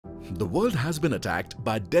The world has been attacked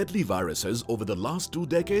by deadly viruses over the last 2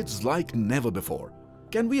 decades like never before.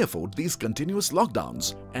 Can we afford these continuous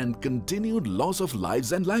lockdowns and continued loss of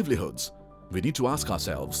lives and livelihoods? We need to ask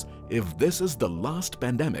ourselves if this is the last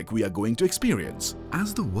pandemic we are going to experience.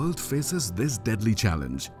 As the world faces this deadly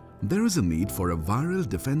challenge, there is a need for a viral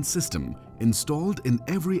defense system installed in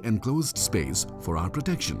every enclosed space for our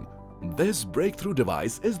protection. This breakthrough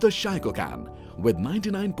device is the Shycocan, with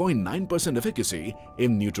 99.9% efficacy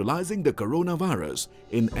in neutralizing the coronavirus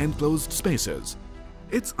in enclosed spaces.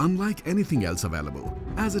 It's unlike anything else available,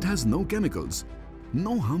 as it has no chemicals,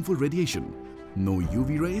 no harmful radiation, no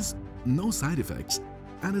UV rays, no side effects,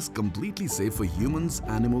 and is completely safe for humans,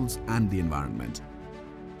 animals, and the environment.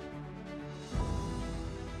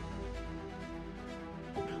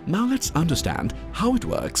 Now let's understand how it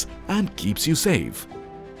works and keeps you safe.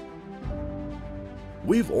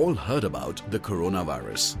 We've all heard about the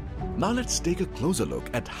coronavirus. Now let's take a closer look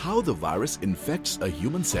at how the virus infects a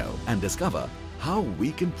human cell and discover how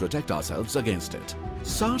we can protect ourselves against it.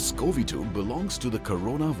 SARS-CoV-2 belongs to the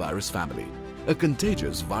coronavirus family, a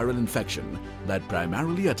contagious viral infection that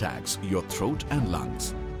primarily attacks your throat and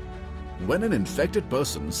lungs. When an infected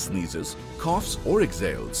person sneezes, coughs, or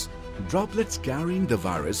exhales, droplets carrying the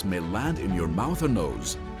virus may land in your mouth or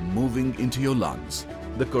nose, moving into your lungs.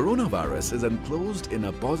 The coronavirus is enclosed in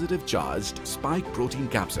a positive charged spike protein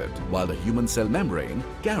capsid, while the human cell membrane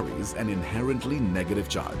carries an inherently negative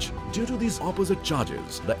charge. Due to these opposite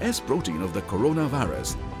charges, the S protein of the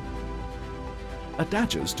coronavirus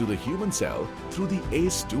attaches to the human cell through the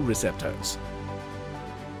ACE2 receptors.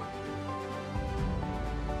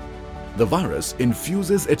 The virus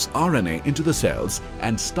infuses its RNA into the cells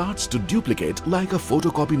and starts to duplicate like a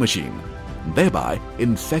photocopy machine, thereby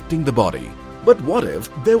infecting the body. But what if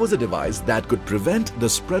there was a device that could prevent the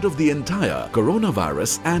spread of the entire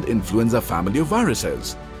coronavirus and influenza family of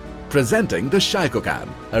viruses? Presenting the Shycocan,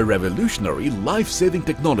 a revolutionary life-saving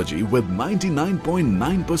technology with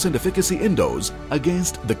 99.9% efficacy indoors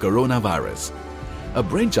against the coronavirus. A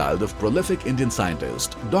brainchild of prolific Indian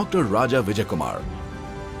scientist Dr Rajah Vijay Kumar.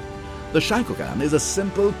 The Shycocan is a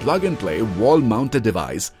simple plug-and-play wall-mounted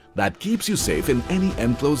device that keeps you safe in any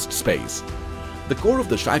enclosed space. The core of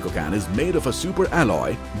the Shycocan is made of a super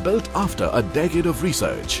alloy built after a decade of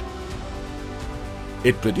research.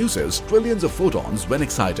 It produces trillions of photons when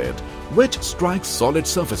excited, which strike solid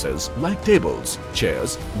surfaces like tables,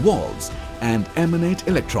 chairs, walls, and emanate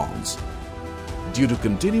electrons. Due to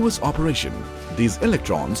continuous operation, these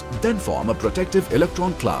electrons then form a protective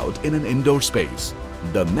electron cloud in an indoor space.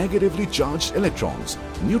 The negatively charged electrons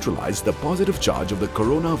neutralize the positive charge of the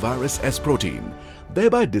coronavirus S protein,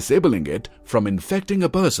 thereby disabling it from infecting a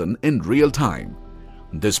person in real time.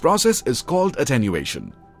 This process is called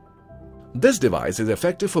attenuation. This device is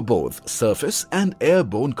effective for both surface and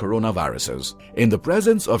airborne coronaviruses. In the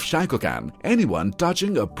presence of Shycocan, anyone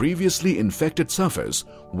touching a previously infected surface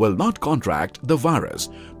will not contract the virus,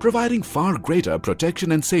 providing far greater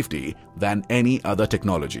protection and safety than any other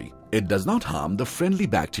technology. It does not harm the friendly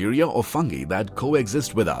bacteria or fungi that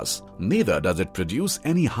coexist with us. Neither does it produce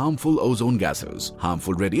any harmful ozone gases,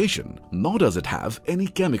 harmful radiation, nor does it have any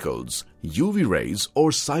chemicals, UV rays,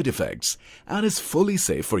 or side effects, and is fully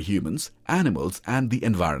safe for humans, animals, and the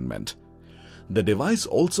environment. The device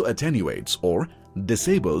also attenuates or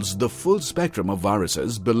disables the full spectrum of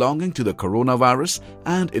viruses belonging to the coronavirus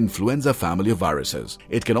and influenza family of viruses.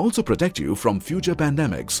 It can also protect you from future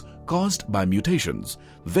pandemics caused by mutations,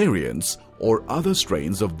 variants, or other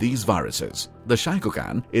strains of these viruses. The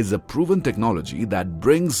Shycocan is a proven technology that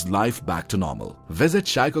brings life back to normal. Visit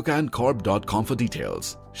Shycocancorp.com for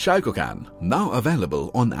details. Shycocan, now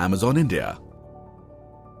available on Amazon India.